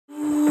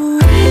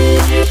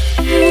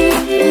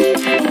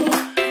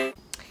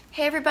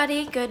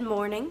everybody, good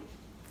morning.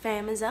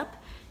 Fam is up.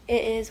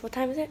 It is, what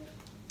time is it?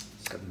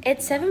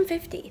 It's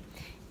 7:50.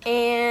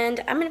 And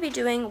I'm gonna be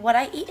doing what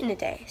I eat in a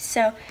day.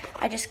 So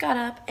I just got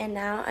up and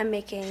now I'm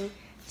making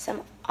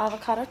some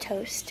avocado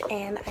toast,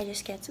 and I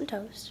just get some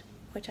toast,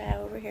 which I have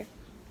over here.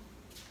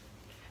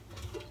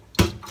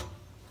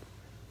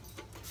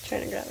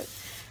 Trying to grab it.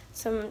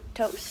 Some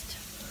toast.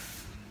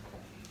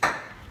 Then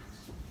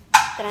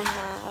I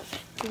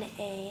have an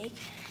egg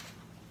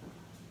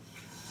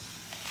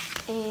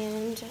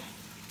and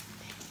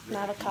an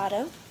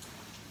avocado,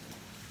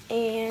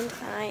 and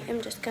I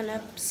am just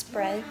gonna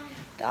spread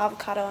the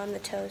avocado on the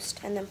toast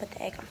and then put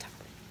the egg on top.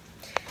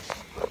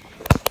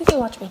 You can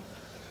watch me.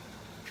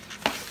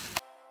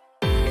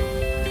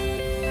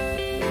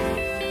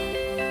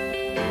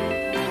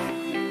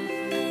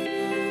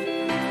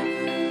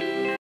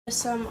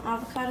 Some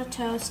avocado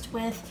toast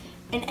with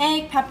an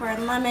egg, pepper,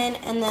 and lemon,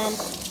 and then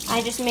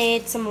I just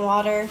made some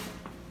water,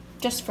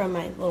 just from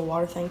my little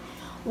water thing.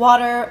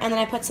 Water, and then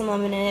I put some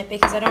lemon in it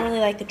because I don't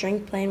really like to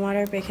drink plain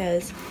water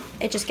because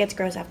it just gets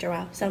gross after a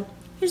while. So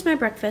here's my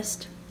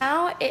breakfast.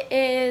 Now it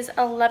is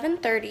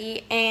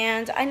 11:30,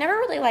 and I never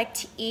really like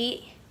to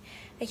eat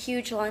a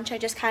huge lunch. I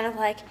just kind of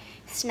like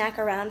snack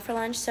around for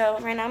lunch. So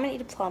right now I'm gonna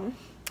eat a plum.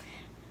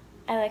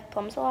 I like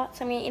plums a lot,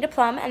 so I'm gonna eat a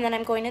plum, and then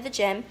I'm going to the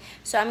gym.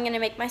 So I'm gonna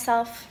make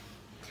myself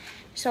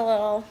just a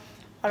little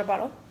water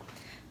bottle.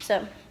 So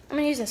I'm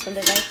gonna use this one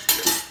today.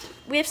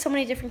 We have so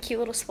many different cute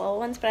little swell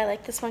ones, but I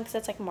like this one because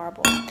it's like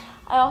marble.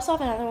 I also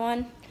have another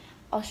one.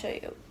 I'll show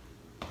you.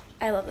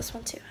 I love this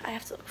one too. I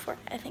have to look for it.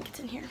 I think it's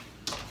in here.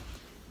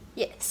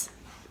 Yes.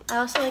 I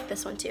also like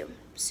this one too.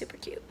 Super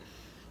cute.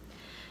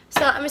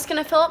 So I'm just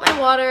gonna fill up my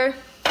water,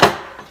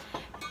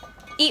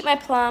 eat my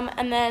plum,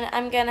 and then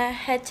I'm gonna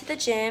head to the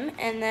gym,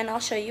 and then I'll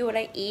show you what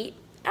I eat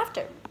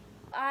after.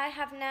 I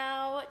have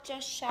now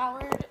just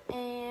showered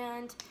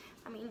and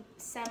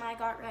semi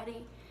got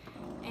ready,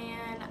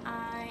 and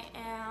I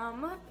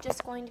am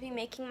just going to be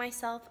making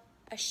myself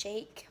a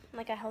shake,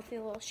 like a healthy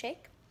little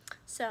shake.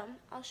 So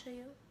I'll show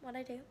you what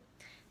I do.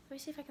 Let me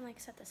see if I can like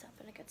set this up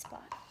in a good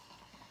spot.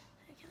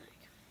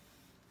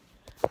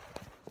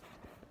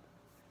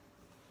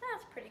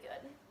 That's pretty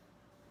good.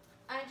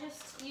 I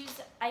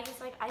use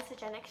like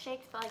isogenic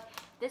shakes, but like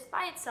this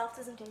by itself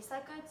doesn't taste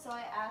that good, so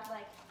I add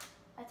like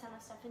a ton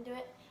of stuff into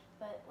it.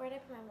 But where did I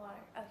put my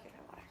water? Oh, here's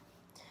my water.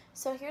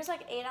 So here's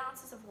like 8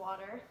 ounces of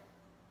water.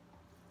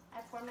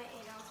 I pour my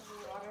 8 ounces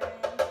of water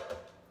in,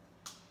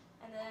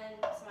 and then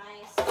some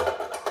ice,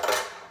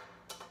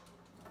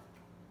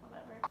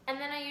 whatever. And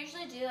then I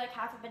usually do like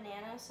half a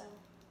banana. So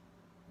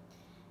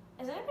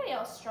does anybody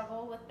else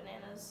struggle with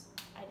bananas?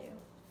 I do.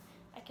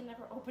 I can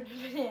never open a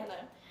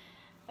banana.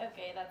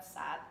 Okay, that's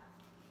sad.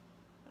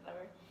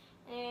 Whatever.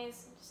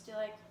 Anyways, just do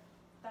like,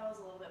 that was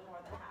a little bit more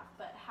than half,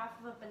 but half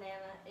of a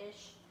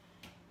banana-ish.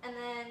 And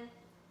then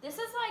this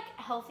is like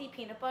healthy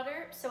peanut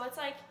butter. So it's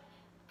like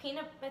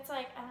it's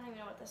like, I don't even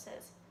know what this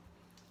is.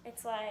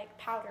 It's like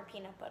powder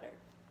peanut butter,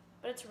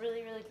 but it's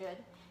really, really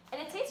good. And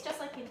it tastes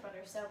just like peanut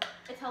butter, so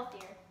it's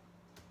healthier.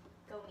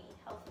 Go me,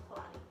 healthy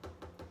Kalani.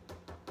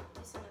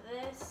 Do some of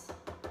this.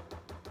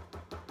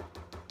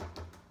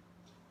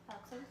 That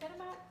looks like a good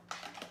amount.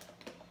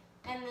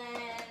 And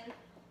then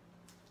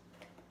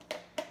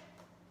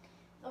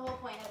the whole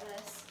point of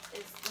this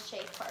is the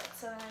shake part.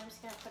 So then I'm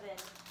just gonna put in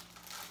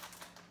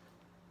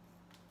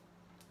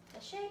the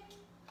shake.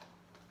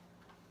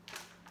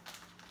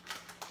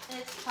 And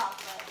it's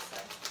chocolate, so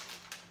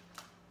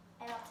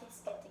it all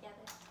tastes good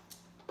together.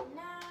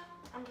 Now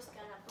I'm just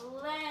gonna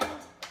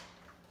blend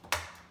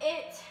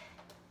it.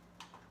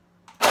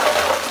 I'm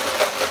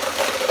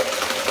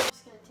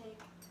just gonna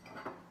take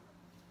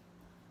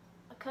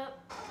a cup.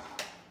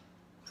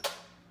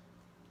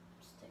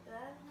 Stick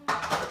that in there.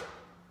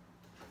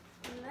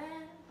 And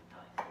then,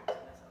 oh, I can do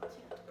myself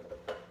too.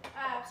 I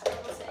have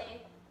struggle saying.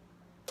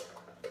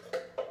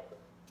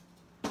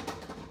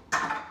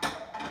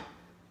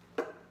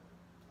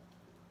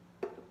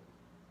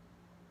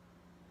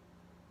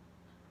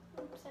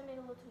 Oops, I made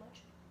a little too much.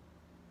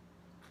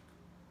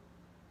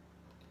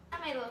 I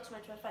made a little too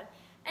much, but fun.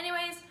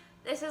 Anyways,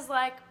 this is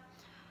like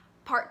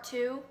part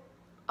 2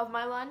 of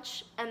my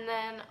lunch, and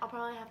then I'll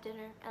probably have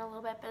dinner in a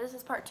little bit, but this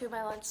is part 2 of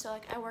my lunch. So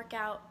like I work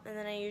out, and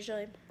then I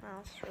usually,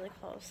 oh, it's really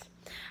close.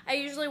 I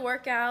usually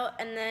work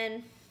out, and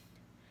then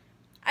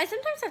I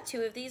sometimes have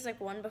 2 of these, like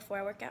one before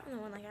I work out and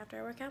then one like after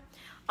I work out.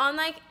 On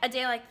like a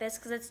day like this,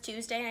 because it's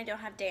Tuesday and I don't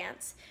have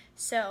dance,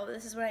 so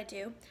this is what I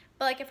do.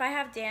 But like if I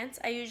have dance,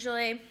 I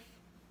usually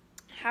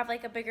have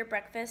like a bigger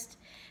breakfast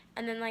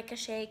and then like a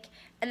shake,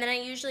 and then I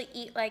usually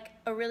eat like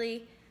a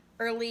really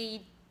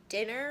early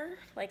dinner,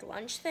 like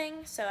lunch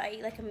thing. So I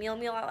eat like a meal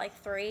at like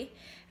 3,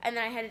 and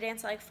then I had to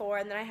dance at like 4,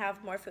 and then I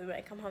have more food when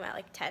I come home at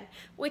like 10,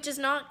 which is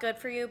not good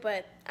for you,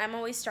 but I'm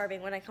always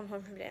starving when I come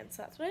home from dance,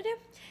 so that's what I do.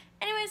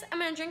 Anyways, I'm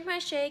gonna drink my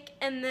shake,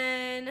 and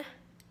then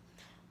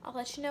I'll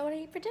let you know what I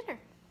eat for dinner.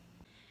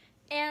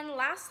 And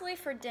lastly,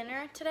 for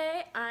dinner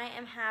today, I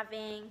am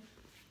having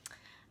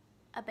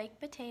a baked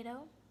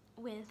potato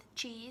with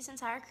cheese and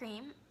sour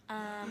cream,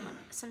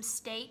 some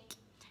steak,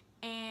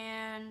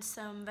 and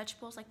some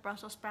vegetables like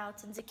Brussels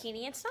sprouts and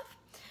zucchini and stuff.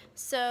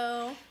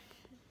 So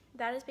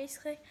that is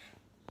basically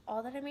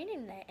all that I'm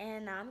eating today,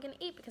 and now I'm gonna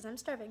eat because I'm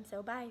starving,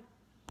 so bye.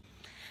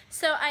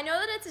 So I know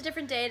that it's a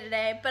different day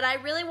today, but I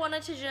really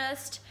wanted to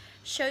just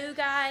show you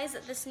guys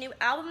this new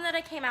album that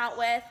I came out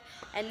with.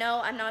 And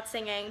no, I'm not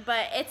singing,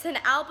 but it's an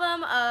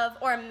album of,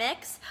 or a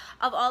mix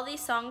of all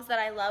these songs that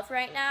I love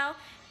right now.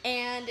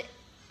 And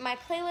my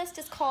playlist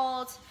is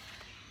called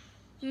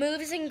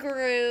Moves and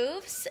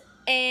Grooves.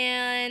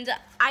 And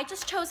I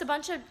just chose a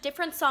bunch of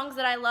different songs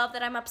that I love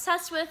that I'm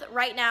obsessed with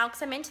right now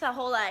because I'm into the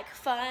whole like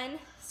fun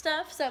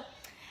stuff. So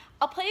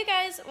I'll play you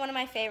guys one of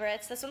my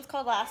favorites. This one's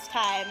called Last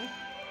Time.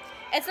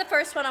 It's the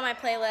first one on my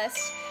playlist.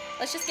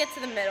 Let's just get to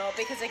the middle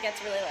because it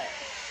gets really lit.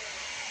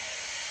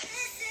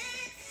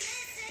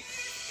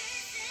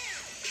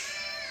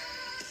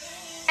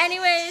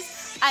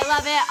 Anyways, I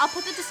love it. I'll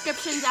put the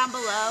description down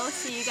below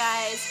so you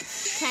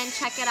guys can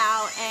check it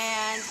out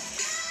and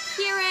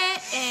hear it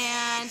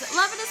and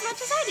love it as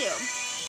much as I do.